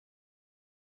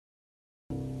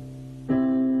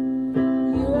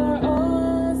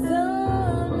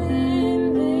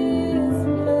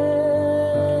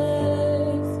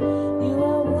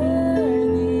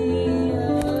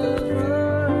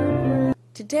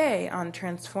Today on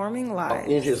Transforming Lives.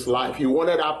 In his life, he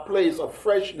wanted a place of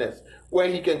freshness where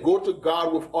he can go to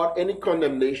God without any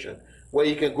condemnation, where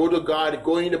he can go to God,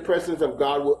 go in the presence of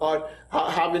God without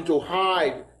having to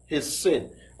hide his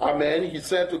sin. Amen. He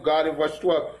said to God in verse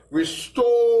 12,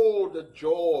 restore the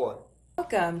joy.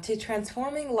 Welcome to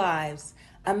Transforming Lives,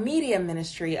 a media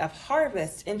ministry of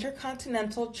Harvest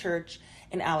Intercontinental Church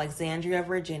in Alexandria,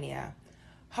 Virginia.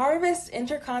 Harvest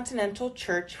Intercontinental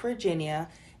Church, Virginia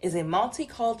is a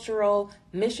multicultural,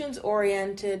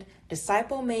 missions-oriented,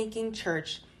 disciple-making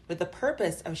church with the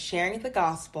purpose of sharing the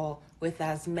gospel with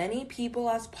as many people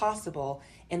as possible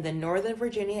in the Northern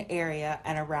Virginia area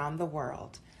and around the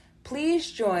world. Please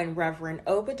join Reverend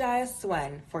Obadiah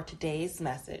Swen for today's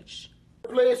message.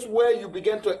 Place where you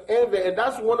begin to envy, and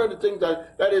that's one of the things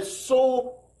that is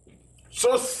so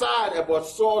sad about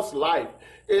Saul's life,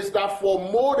 is that for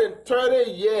more than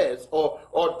 30 years or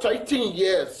 13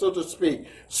 years, so to speak,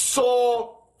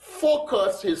 Saul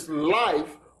focused his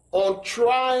life on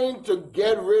trying to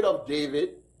get rid of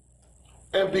David,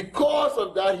 and because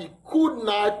of that, he could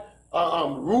not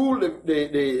rule the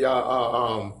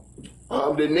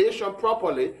nation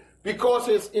properly, because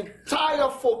his entire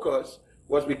focus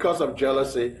was because of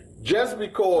jealousy. Just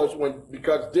because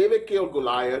David killed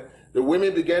Goliath, the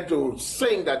women began to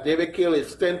sing that David killed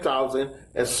his 10,000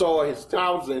 and Saul his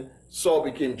 1,000. Saul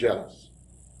became jealous.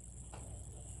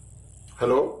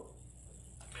 Hello?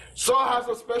 Saul has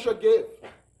a special gift,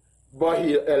 but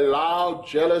he allowed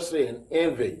jealousy and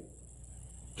envy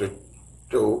to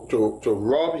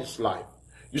rob his life.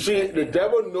 You see, the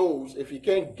devil knows if he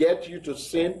can't get you to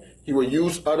sin, he will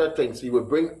use other things. He will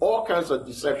bring all kinds of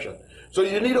deception. So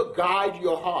you need to guide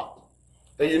your heart.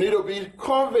 And you need to be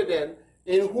confident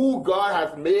in who God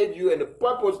has made you and the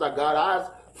purpose that God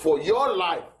has for your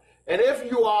life. And if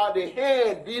you are the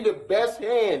hand, be the best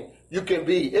hand you can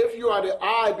be. If you are the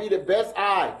eye, be the best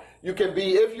eye you can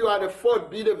be. If you are the foot,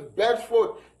 be the best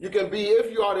foot you can be.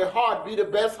 If you are the heart, be the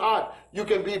best heart you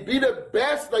can be. Be the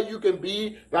best that you can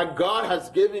be, that God has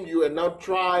given you, and not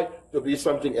try to be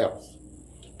something else.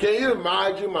 Can you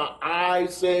imagine my eye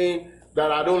saying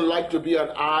that I don't like to be an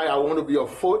eye, I want to be a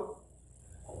foot?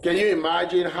 Can you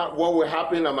imagine what would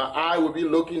happen? That my eye would be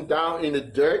looking down in the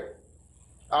dirt?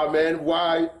 Amen.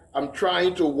 While I'm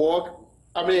trying to walk,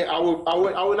 I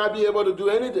would not be able to do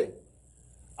anything.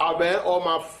 Amen. Or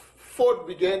my foot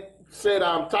said,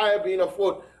 I'm tired of being a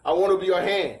foot, I want to be a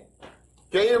hand.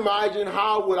 Can you imagine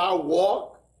how would I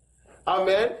walk?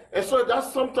 Amen. And so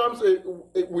that's sometimes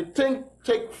we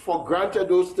take for granted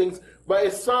those things, but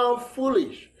it sounds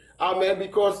foolish. Amen.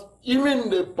 Because even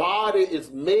the body is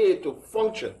made to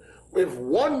function. If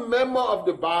one member of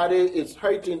the body is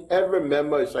hurting, every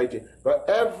member is hurting. But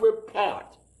every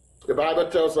part, the Bible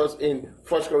tells us in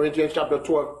 1 Corinthians chapter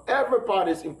 12, every part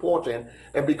is important.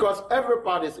 And because every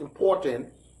part is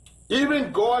important,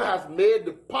 even God has made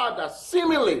the part that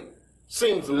seemingly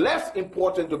seems less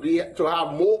important to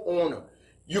have more honor.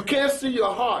 You can't see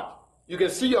your heart. You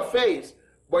can see your face,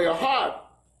 but your heart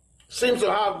seems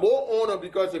to have more honor,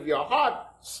 because if your heart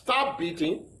stops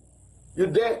beating, you're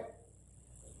dead.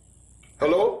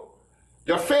 Hello?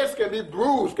 Your face can be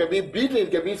bruised, can be beaten,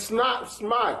 can be smacked.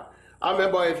 I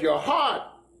remember if your heart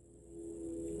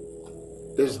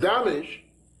is damaged,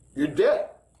 you're dead.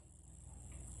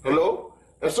 Hello?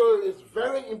 And so it's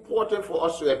very important for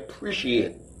us to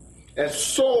appreciate. And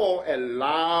Saul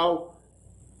allowed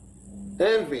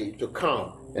envy to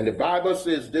come. And the Bible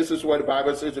says, this is what the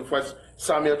Bible says in 1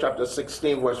 Samuel chapter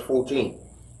 16, verse 14.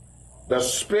 The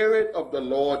Spirit of the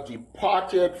Lord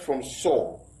departed from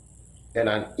Saul, and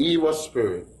an evil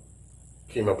spirit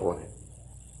came upon him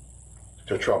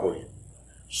to trouble him.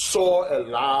 Saul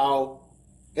allowed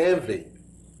envy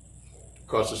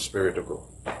cause the spirit to go.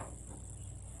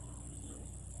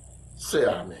 Say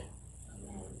amen.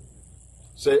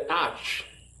 Say ouch.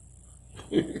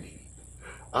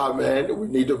 Amen. We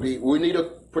need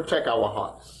to protect our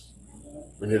hearts.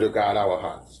 We need to guard our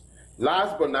hearts.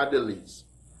 Last but not the least,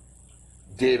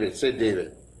 David. Say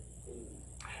David.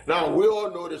 Now, we all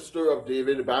know the story of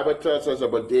David. The Bible tells us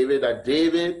about David, that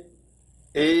David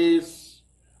is,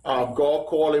 God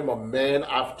called him a man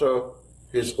after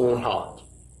his own heart.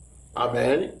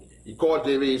 Amen. He called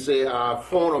David, he said, I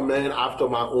found a man after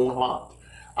my own heart.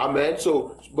 Amen.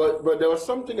 So, but there was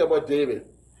something about David.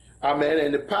 Amen.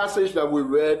 And the passage that we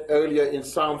read earlier in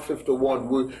Psalm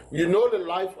 51, you know the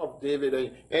life of David.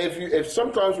 And if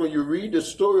sometimes when you read the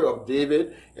story of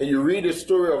David and you read the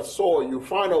story of Saul, you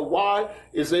find out why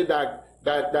is it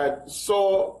that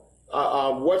Saul,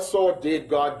 what Saul did,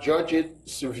 God judged it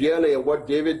severely, and what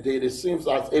David did, it seems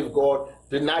as if God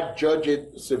did not judge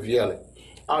it severely.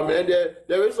 Amen.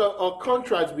 There is a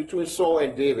contrast between Saul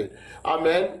and David.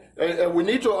 Amen. And we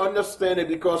need to understand it,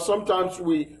 because sometimes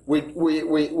we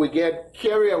get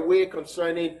carried away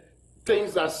concerning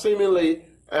things that seemingly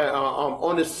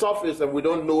on the surface, and we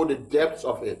don't know the depths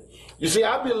of it. You see,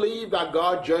 I believe that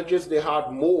God judges the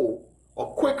heart more or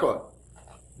quicker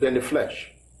than the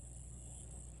flesh.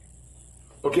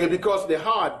 Okay, because the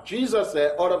heart, Jesus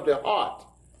said, out of the heart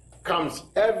comes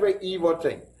every evil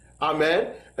thing.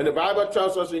 Amen. And the Bible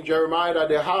tells us in Jeremiah that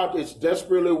the heart is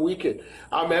desperately wicked.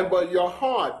 Amen. But your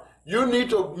heart, you need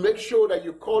to make sure that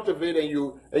you cultivate and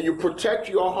you protect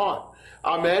your heart.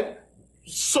 Amen.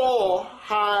 Saul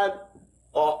had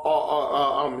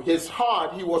his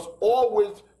heart, he was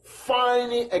always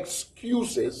finding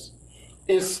excuses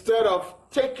instead of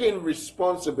taking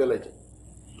responsibility.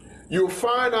 You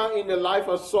find out in the life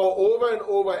of Saul over and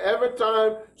over, every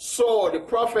time Saul, the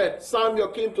prophet Samuel,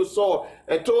 came to Saul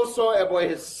and told Saul about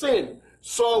his sin,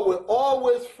 Saul will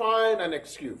always find an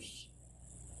excuse.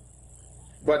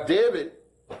 But David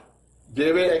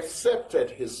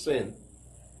accepted his sin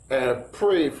and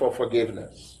prayed for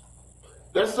forgiveness.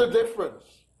 That's the difference.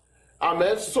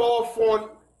 Amen. Saul found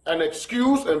an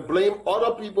excuse and blamed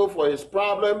other people for his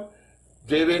problem.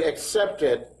 David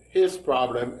accepted his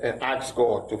problem and asked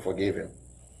God to forgive him.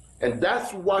 And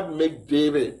that's what makes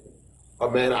David a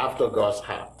man after God's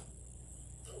heart.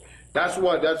 That's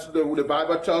the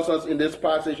Bible tells us in this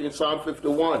passage in Psalm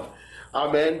 51.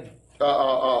 Amen.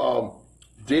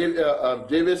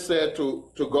 David said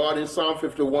to God in Psalm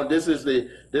 51,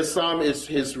 this psalm is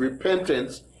his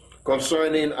repentance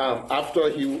concerning after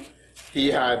he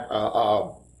had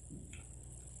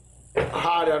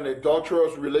had an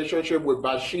adulterous relationship with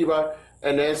Bathsheba,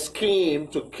 and then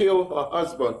schemed to kill her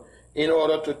husband in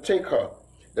order to take her.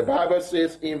 The Bible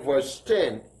says in verse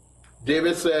 10,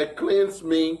 David said, create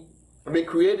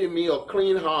in me a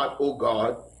clean heart, O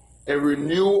God, and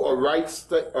renew a right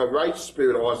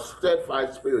spirit, or a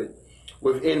steadfast spirit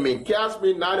within me. Cast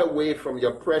me not away from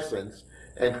your presence,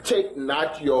 and take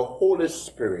not your Holy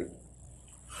Spirit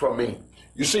from me.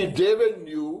 You see, David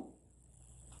knew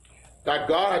that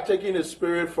God had taken his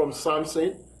spirit from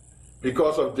Samson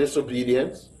because of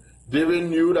disobedience. David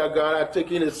knew that God had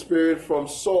taken his spirit from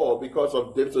Saul because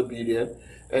of disobedience.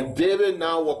 And David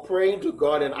now was praying to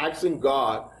God and asking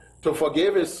God to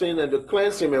forgive his sin and to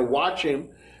cleanse him and watch him,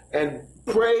 and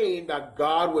praying that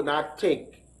God would not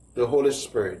take the Holy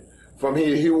Spirit from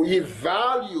him. He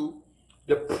valued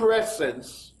the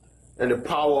presence and the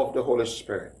power of the Holy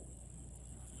Spirit.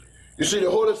 You see,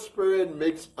 the Holy Spirit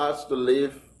makes us to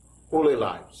live holy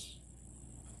lives.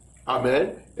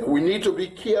 Amen. And we need to be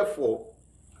careful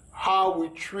how we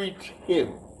treat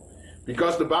him,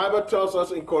 because the Bible tells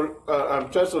us in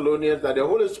Thessalonians that the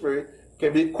Holy Spirit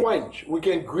can be quenched. We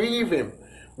can grieve him.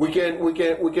 We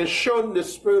can shun the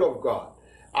Spirit of God.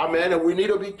 Amen. And we need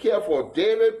to be careful.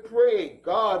 David prayed,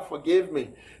 God, forgive me.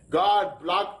 God,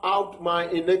 blot out my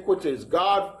iniquities.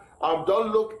 God,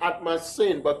 don't look at my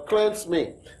sin, but cleanse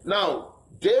me. Now,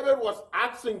 David was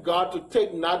asking God to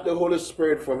take not the Holy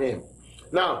Spirit from him.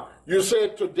 Now, you say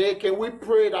today, can we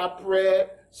pray that prayer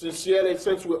sincerely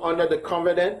since we're under the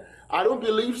covenant? I don't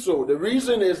believe so. The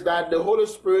reason is that the Holy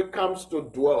Spirit comes to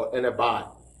dwell and abide.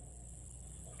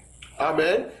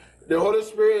 Amen. The Holy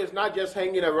Spirit is not just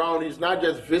hanging around. He's not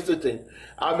just visiting.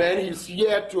 Amen. He's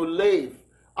here to live.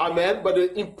 Amen. But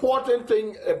the important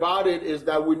thing about it is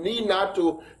that we need not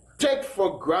to take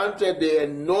for granted the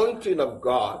anointing of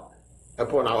God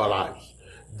upon our lives.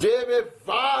 David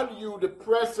valued the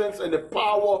presence and the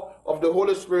power of the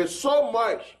Holy Spirit so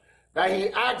much that he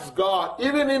asked God,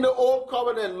 even in the old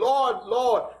covenant,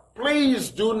 Lord, please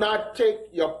do not take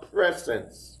your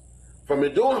presence from me.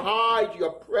 Don't hide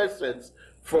your presence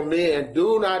from me, and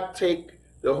do not take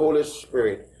the Holy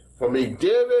Spirit from me.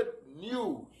 David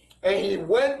knew, and he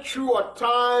went through a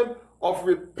time of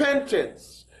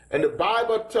repentance. And the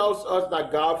Bible tells us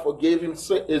that God forgave him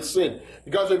his sin.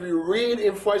 Because if you read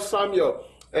in 1 Samuel,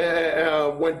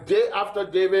 after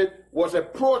David was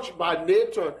approached by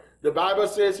Nathan, the Bible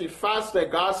says he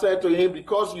fasted. God said to him,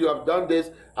 because you have done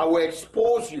this, I will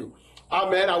expose you.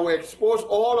 Amen. I will expose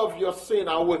all of your sin.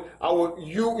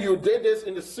 You did this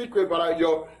in the secret, but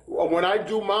when I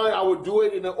do mine, I will do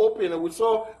it in the open. And we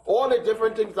saw all the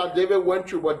different things that David went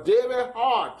through. But David's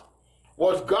heart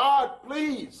was, God,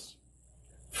 please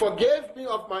forgive me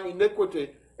of my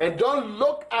iniquity, and don't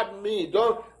look at me.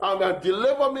 Don't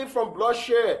deliver me from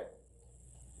bloodshed.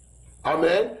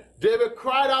 Amen. David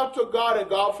cried out to God, and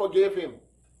God forgave him.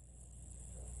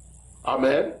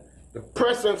 Amen. The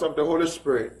presence of the Holy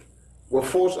Spirit will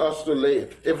force us to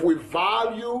live. If we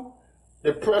value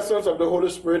the presence of the Holy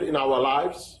Spirit in our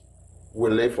lives,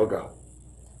 we'll live for God.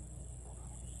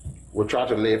 we'll try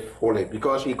to live holy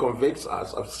because he convicts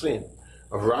us of sin,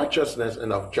 of righteousness,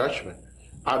 and of judgment.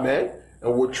 Amen.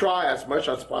 And we'll try as much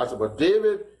as possible.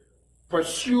 David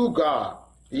pursued God.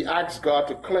 He asked God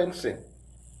to cleanse him.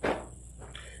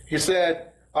 He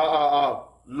said,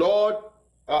 Lord,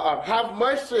 have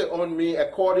mercy on me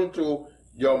according to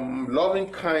your loving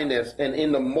kindness and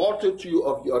in the multitude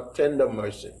of your tender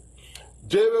mercy.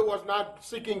 David was not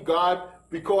seeking God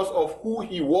because of who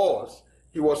he was.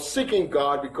 He was seeking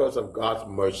God because of God's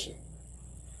mercy.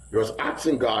 He was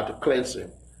asking God to cleanse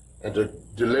him and to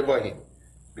deliver him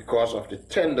because of the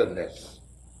tenderness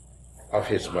of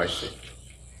his mercy.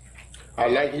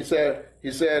 He said,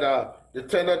 the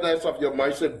tenderness of your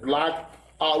mercy blot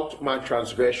out my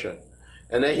transgression.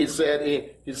 And then he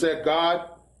said, God,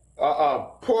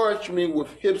 purge me with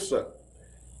hyssop,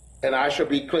 and I shall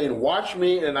be clean. Wash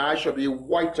me, and I shall be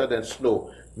whiter than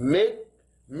snow. Make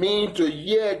me to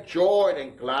hear joy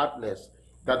and gladness,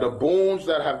 that the bones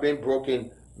that have been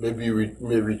broken may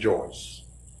rejoice.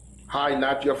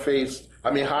 Hide your face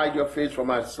from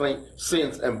my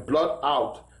sins, and blot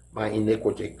out my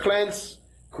iniquity.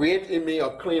 Create in me a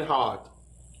clean heart,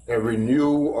 and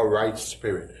renew a right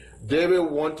spirit. David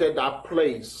wanted that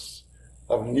place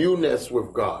of newness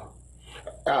with God,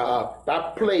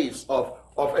 that place of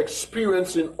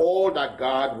experiencing all that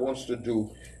God wants to do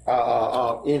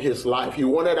in his life. He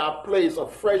wanted that place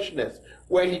of freshness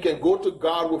where he can go to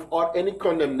God without any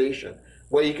condemnation,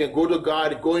 where he can go to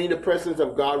God, go in the presence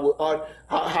of God without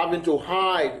having to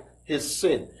hide his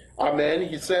sin. Amen.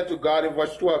 He said to God in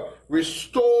verse 12,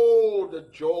 restore the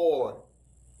joy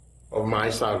of my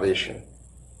salvation.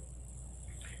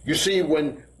 You see,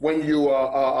 when you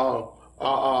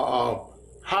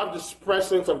have this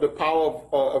presence of the power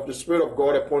of the Spirit of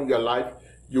God upon your life,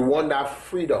 you want that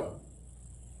freedom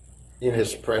in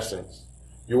his presence.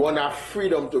 You want that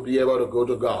freedom to be able to go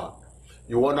to God.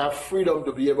 You want that freedom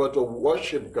to be able to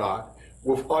worship God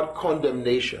without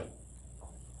condemnation.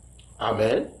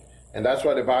 Amen. And that's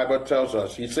what the Bible tells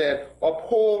us. He said,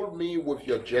 uphold me with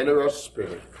your generous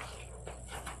spirit.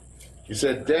 He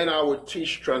said, then I will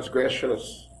teach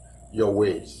transgressors your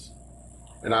ways.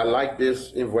 And I like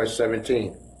this in verse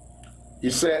 17.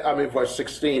 Verse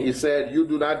 16. He said, you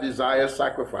do not desire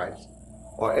sacrifice,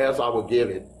 or else I will give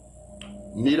it.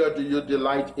 Neither do you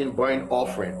delight in burnt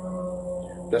offering.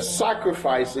 The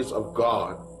sacrifices of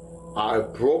God are a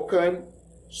broken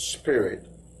spirit,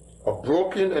 a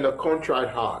broken and a contrite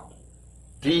heart.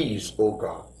 These, O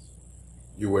God,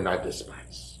 you will not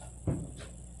despise.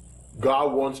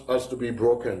 God wants us to be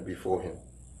broken before him.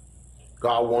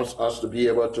 God wants us to be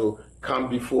able to come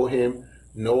before him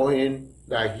knowing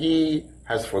that he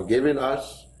has forgiven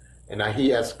us and that he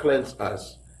has cleansed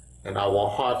us, and our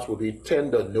hearts will be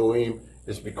tender knowing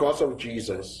it's because of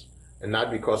Jesus and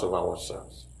not because of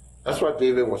ourselves. That's what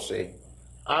David was saying.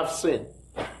 I've sinned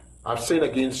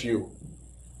against you.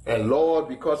 And Lord,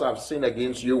 because I've sinned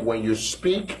against you, when you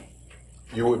speak,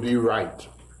 you will be right.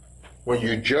 When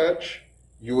you judge,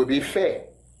 you will be fair.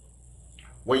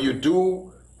 When you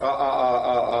do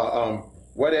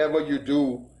whatever you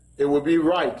do, it will be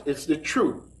right. It's the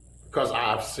truth, because I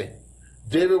have sinned.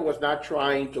 David was not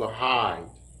trying to hide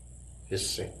his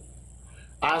sin.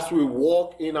 As we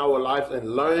walk in our lives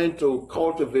and learn to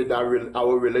cultivate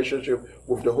our relationship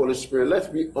with the Holy Spirit, let's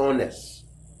be honest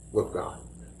with God.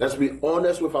 Let's be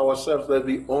honest with ourselves. Let's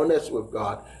be honest with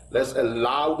God. Let's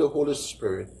allow the Holy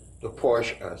Spirit to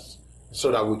purge us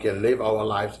so that we can live our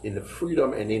lives in the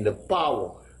freedom and in the power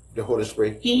of the Holy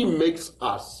Spirit. He makes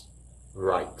us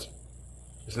right.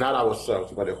 It's not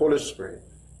ourselves, but the Holy Spirit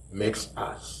makes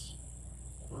us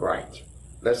right.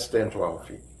 Let's stand to our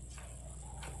feet.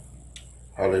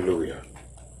 Hallelujah.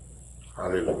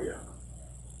 Hallelujah.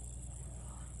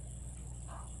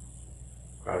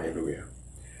 Hallelujah.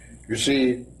 You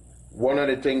see, one of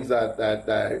the things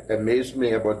that amazed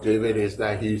me about David is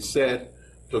that he said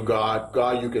to God,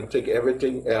 God, you can take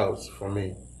everything else from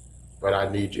me, but I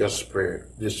need your spirit,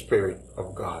 the Spirit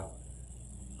of God.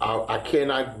 I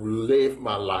cannot live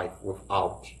my life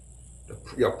without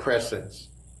your presence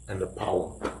and the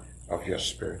power of your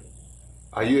Spirit.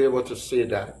 Are you able to say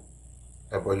that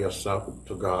about yourself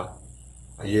to God?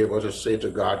 Are you able to say to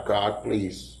God, God,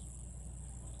 please,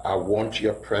 I want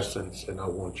your presence and I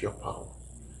want your power.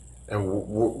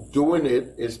 And doing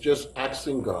it is just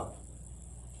asking God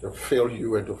to fill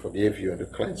you and to forgive you and to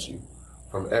cleanse you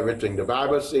from everything. The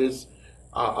Bible says,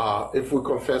 if we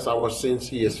confess our sins,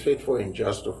 he is faithful and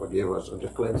just to forgive us and to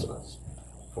cleanse us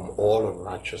from all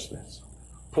unrighteousness.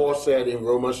 Paul said in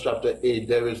Romans chapter 8,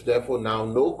 there is therefore now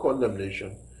no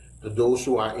condemnation to those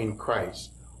who are in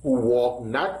Christ, who walk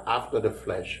not after the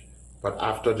flesh, but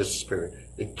after the Spirit.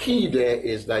 The key there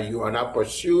is that you are not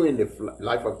pursuing the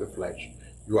life of the flesh.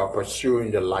 You are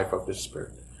pursuing the life of the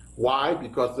Spirit. Why?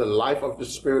 Because the life of the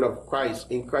Spirit of Christ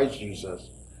in Christ Jesus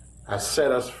has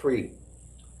set us free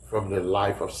from the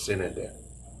life of sin and death.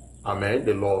 Amen.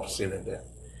 The law of sin and death.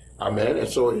 Amen. And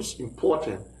so it's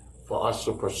important for us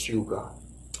to pursue God.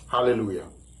 Hallelujah.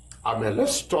 Amen.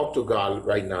 Let's talk to God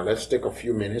right now. Let's take a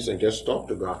few minutes and just talk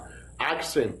to God.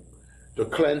 Ask Him to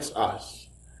cleanse us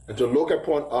and to look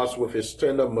upon us with His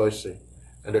tender mercy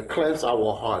and to cleanse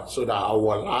our hearts so that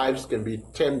our lives can be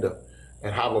tender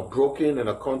and have a broken and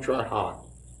a contrite heart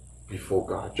before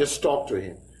God. Just talk to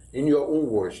Him. In your own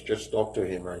words, just talk to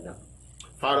Him right now.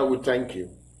 Father, we thank You.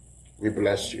 We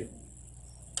bless You.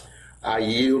 I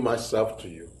yield myself to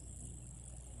You.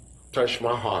 Touch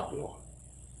my heart, Lord.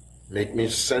 Make me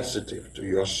sensitive to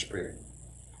Your Spirit.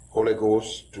 Holy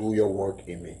Ghost, do Your work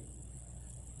in me.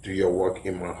 Do Your work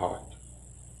in my heart.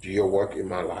 Do Your work in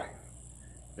my life.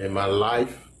 May my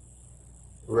life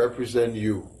represent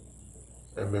You.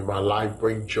 And may my life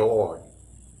bring joy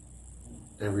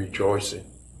and rejoicing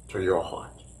to Your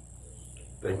heart.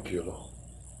 Thank You, Lord.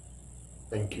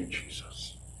 Thank You,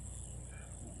 Jesus.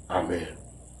 Amen.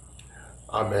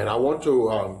 Amen. I want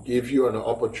to give you an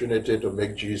opportunity to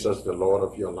make Jesus the Lord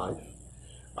of your life.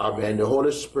 Amen. The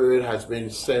Holy Spirit has been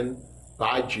sent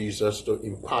by Jesus to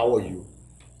empower you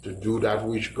to do that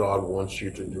which God wants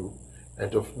you to do and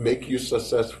to make you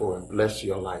successful and bless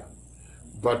your life.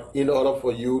 But in order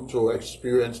for you to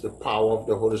experience the power of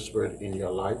the Holy Spirit in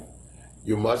your life,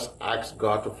 you must ask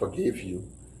God to forgive you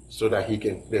so that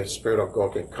the Spirit of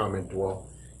God can come and dwell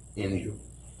in you.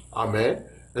 Amen.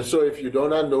 And so if you do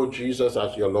not know Jesus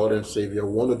as your Lord and Savior, I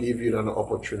want to give you an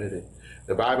opportunity.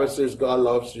 The Bible says God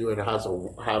loves you and has a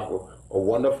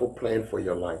wonderful plan for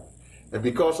your life. And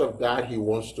because of that, He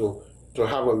wants to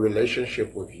have a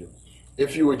relationship with you.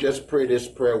 If you would just pray this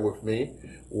prayer with me,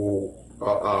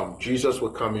 Jesus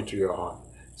will come into your heart.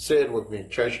 Say it with me.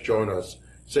 Church, join us.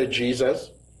 Say,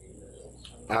 Jesus,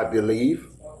 I believe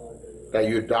that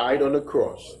You died on the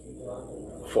cross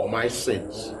for my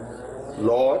sins.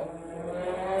 Lord,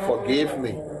 forgive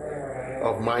me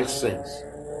of my sins.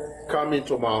 Come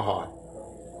into my heart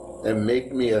and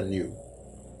make me anew.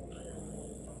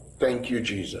 Thank You,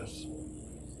 Jesus.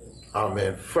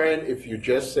 Amen. Friend, if you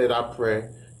just said that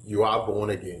prayer, you are born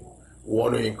again. We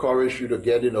want to encourage you to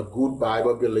get in a good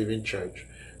Bible-believing church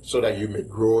so that you may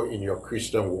grow in your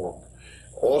Christian walk.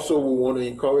 Also, we want to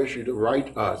encourage you to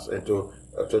write us and to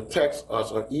text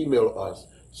us or email us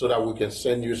so that we can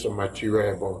send you some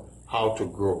material about how to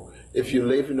grow. If you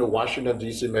live in the Washington,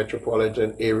 D.C.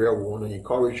 metropolitan area, we want to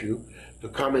encourage you to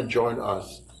come and join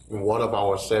us in one of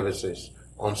our services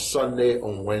on Sunday,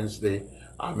 on Wednesday,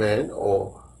 amen,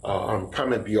 or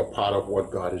come and be a part of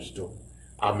what God is doing.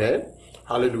 Amen.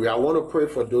 Hallelujah. I want to pray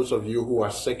for those of you who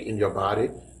are sick in your body.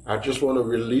 I just want to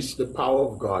release the power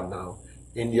of God now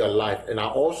in your life. And I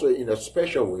also, in a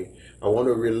special way, I want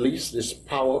to release this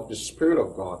power of the Spirit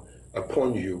of God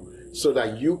upon you so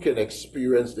that you can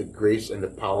experience the grace and the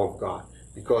power of God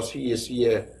because He is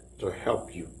here to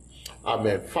help you.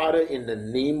 Amen. Father, in the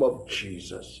name of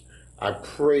Jesus, I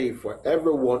pray for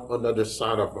everyone under the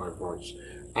sound of my voice.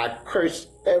 I curse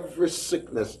every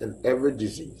sickness and every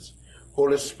disease.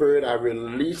 Holy Spirit, I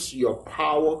release Your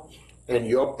power and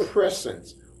Your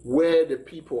presence where the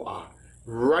people are,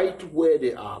 right where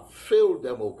they are. Fill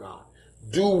them, oh God.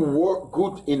 Do work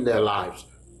good in their lives.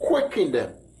 Quicken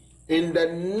them. In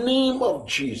the name of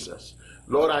Jesus.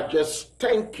 Lord, I just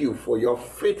thank You for Your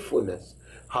faithfulness.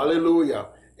 Hallelujah.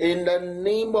 In the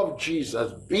name of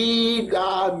Jesus, be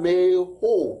Thou made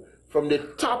whole from the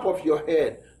top of your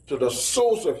head to the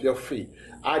soles of your feet.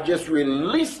 I just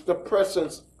release the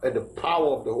presence and the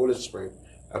power of the Holy Spirit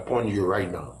upon you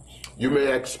right now. You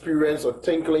may experience a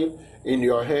tingling in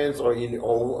your hands or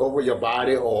over your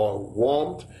body or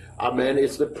warmth. Amen.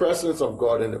 It's the presence of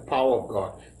God and the power of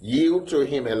God. Yield to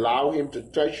Him. Allow Him to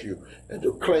touch you and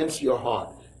to cleanse your heart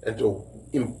and to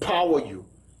empower you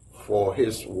for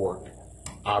His work.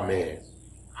 Amen.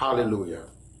 Hallelujah.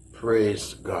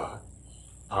 Praise God.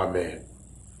 Amen.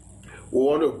 We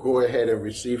want to go ahead and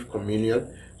receive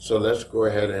communion. So let's go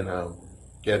ahead and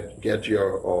get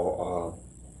your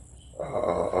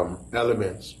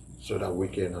elements so that we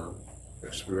can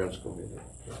experience communion.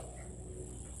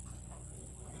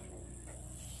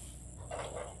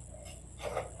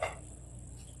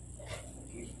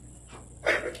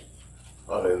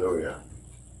 Hallelujah.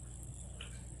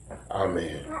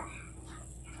 Amen.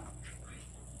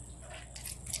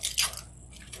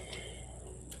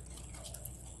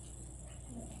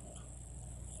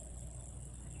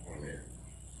 Amen.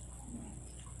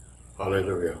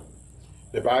 Hallelujah.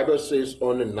 The Bible says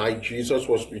on the night Jesus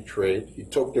was betrayed, he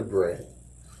took the bread,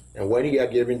 and when he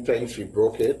had given thanks, he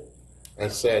broke it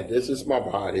and said, "This is my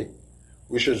body,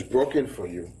 which is broken for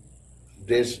you.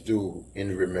 This do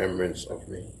in remembrance of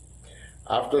me."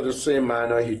 After the same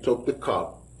manner, he took the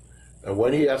cup, and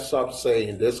when he had supped,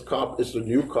 saying, "This cup is the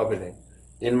new covenant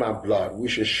in my blood,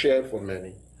 which is shed for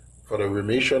many for the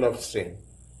remission of sin.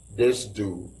 This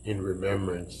do in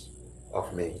remembrance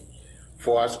of me.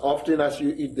 For as often as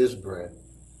you eat this bread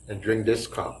and drink this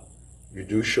cup, you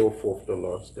do show forth the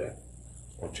Lord's death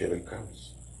until he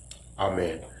comes."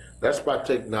 Amen. Let's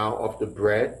partake now of the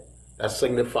bread that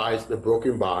signifies the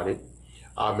broken body.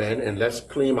 Amen. And let's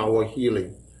claim our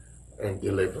healing and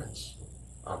deliverance.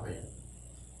 Amen.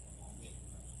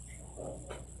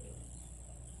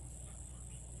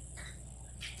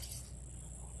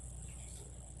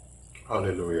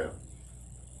 Hallelujah.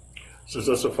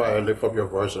 Sister Sophia, lift up your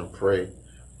voice and pray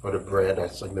for the bread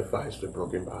that signifies the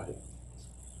broken body.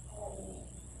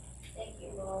 Thank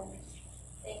you, Lord.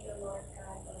 Thank you, Lord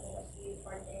God, for what you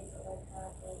partake, Lord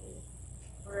God, for this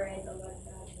bread, Lord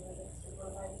God, for the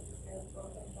symbolizes the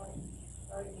broken body.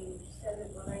 Lord, you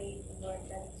celebrate, Lord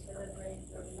God, you celebrate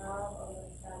your love,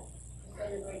 Lord God, you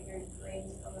celebrate your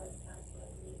grace, Lord God,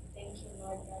 Lord. We thank you,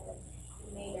 Lord God, that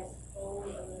you made us whole,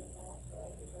 Lord God,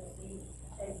 Lord, because you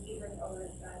have given,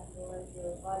 Lord God, Lord,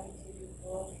 your body to be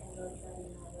broken, Lord God,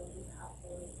 in our behalf,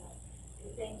 Lord God. We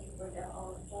thank you for the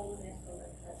wholeness,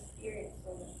 Lord God, spirit,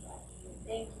 Lord God. We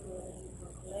thank you, Lord, that you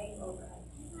proclaim, Lord God,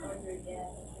 Lord, your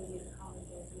death until you come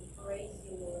again. We praise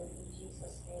you, Lord, in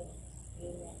Jesus' name.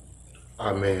 Amen.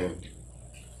 Amen.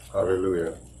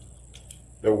 Hallelujah.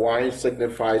 The wine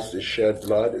signifies the shed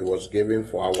blood. It was given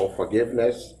for our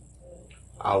forgiveness,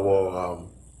 our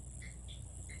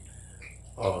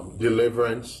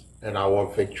deliverance, and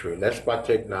our victory. Let's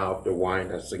partake now of the wine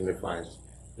that signifies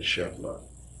the shed blood.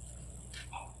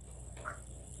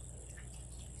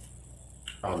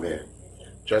 Amen.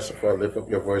 Jessica, lift up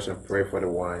your voice and pray for the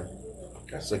wine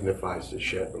that signifies the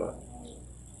shed blood.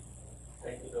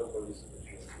 Thank you, Lord, for this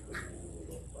opportunity to be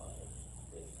with Father.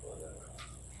 Thank you for the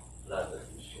blood that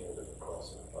you shared at the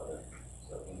cross, of Father,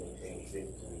 so we may gain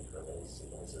victory from any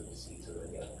sickness or disease or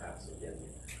any attacks again.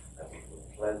 That it will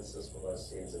cleanse us from our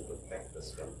sins and protect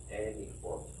us from any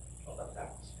form of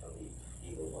attacks from the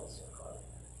evil ones, of God.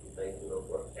 We thank you, Lord,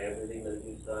 for everything that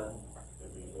you've done. We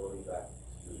bring glory back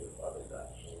to you, Father God.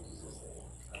 In Jesus'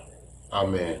 name.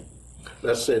 Amen. Amen.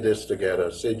 Let's say this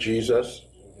together. Say, "Jesus,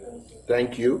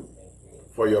 thank you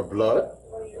for your blood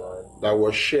that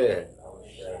was shed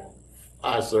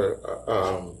as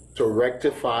to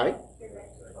rectify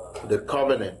the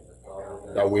covenant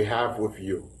that we have with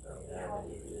you.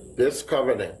 This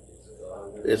covenant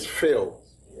is filled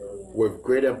with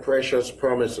great and precious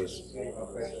promises,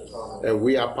 and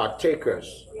we are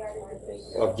partakers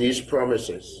of these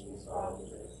promises.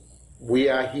 We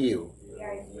are healed.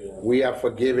 We are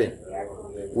forgiven.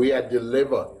 We are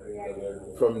delivered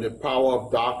from the power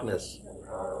of darkness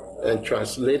and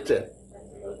translated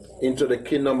into the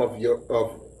kingdom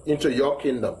into your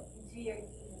kingdom.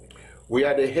 We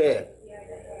are the head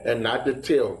and not the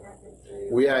tail.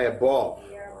 We are above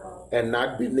and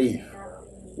not beneath.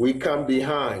 We come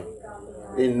behind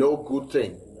in no good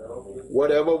thing.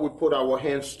 Whatever we put our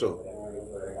hands to,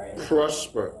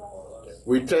 prosper.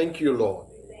 We thank you, Lord,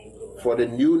 for the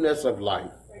newness of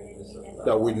life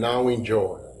that we now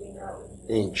enjoy.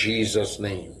 In Jesus'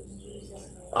 name.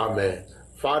 Amen.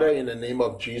 Father, in the name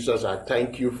of Jesus, I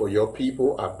thank you for your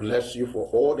people. I bless you for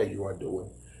all that you are doing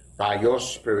by your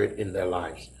Spirit in their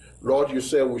lives. Lord, you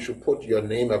said we should put your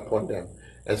name upon them.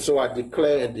 And so I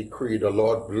declare and decree the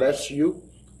Lord bless you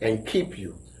and keep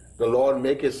you. The Lord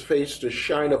make his face to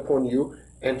shine upon you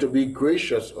and to be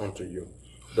gracious unto you.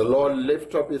 The Lord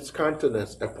lift up his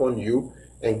countenance upon you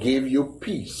and give you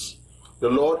peace. The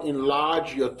Lord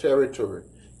enlarge your territory,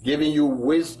 giving you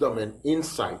wisdom and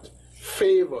insight,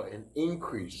 favor and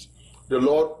increase. The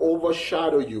Lord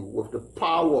overshadow you with the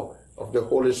power of the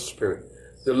Holy Spirit.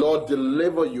 The Lord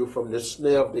deliver you from the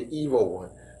snare of the evil one.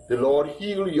 The Lord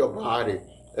heal your body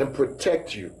and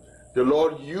protect you. The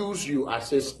Lord use you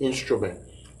as his instrument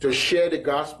to share the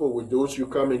gospel with those you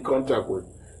come in contact with,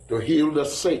 to heal the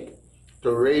sick,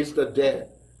 to raise the dead,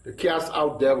 to cast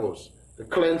out devils, to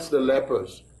cleanse the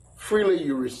lepers. Freely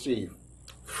you receive,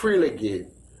 freely give.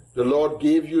 The Lord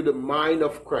gave you the mind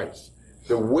of Christ,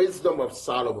 the wisdom of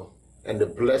Solomon, and the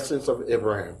blessings of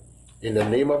Abraham. In the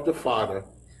name of the Father,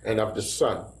 and of the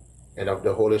Son, and of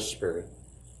the Holy Spirit.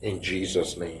 In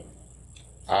Jesus' name.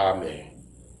 Amen.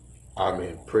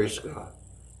 Amen. Praise God.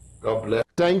 God bless.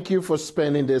 Thank you for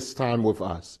spending this time with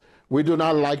us. We do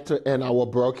not like to end our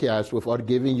broadcast without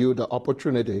giving you the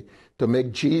opportunity to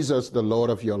make Jesus the Lord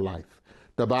of your life.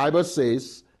 The Bible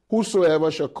says,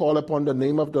 whosoever shall call upon the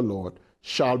name of the Lord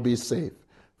shall be saved.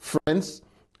 Friends,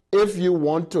 if you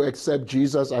want to accept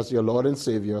Jesus as your Lord and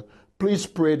Savior, please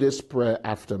pray this prayer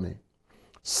after me.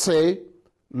 Say,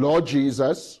 Lord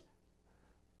Jesus,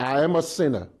 I am a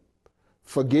sinner.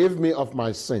 Forgive me of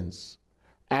my sins.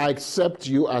 I accept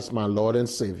you as my Lord and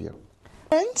Savior.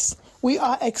 Friends, we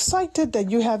are excited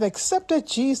that you have accepted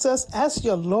Jesus as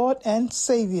your Lord and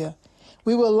Savior.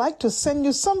 We would like to send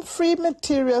you some free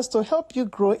materials to help you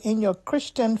grow in your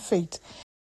Christian faith.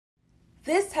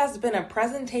 This has been a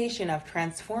presentation of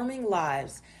Transforming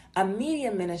Lives, a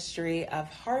media ministry of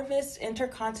Harvest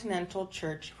Intercontinental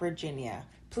Church, Virginia.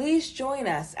 Please join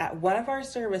us at one of our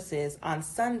services on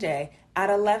Sunday at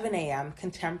 11 a.m.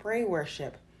 Contemporary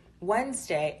Worship,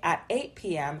 Wednesday at 8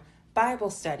 p.m. Bible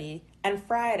Study, and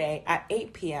Friday at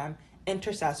 8 p.m.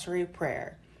 Intercessory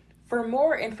Prayer. For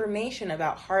more information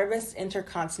about Harvest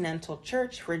Intercontinental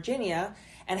Church, Virginia,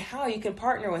 and how you can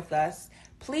partner with us,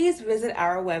 please visit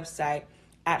our website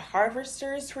at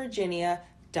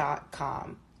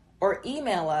harvestersvirginia.com or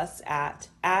email us at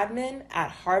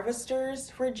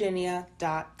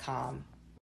admin@harvestersvirginia.com.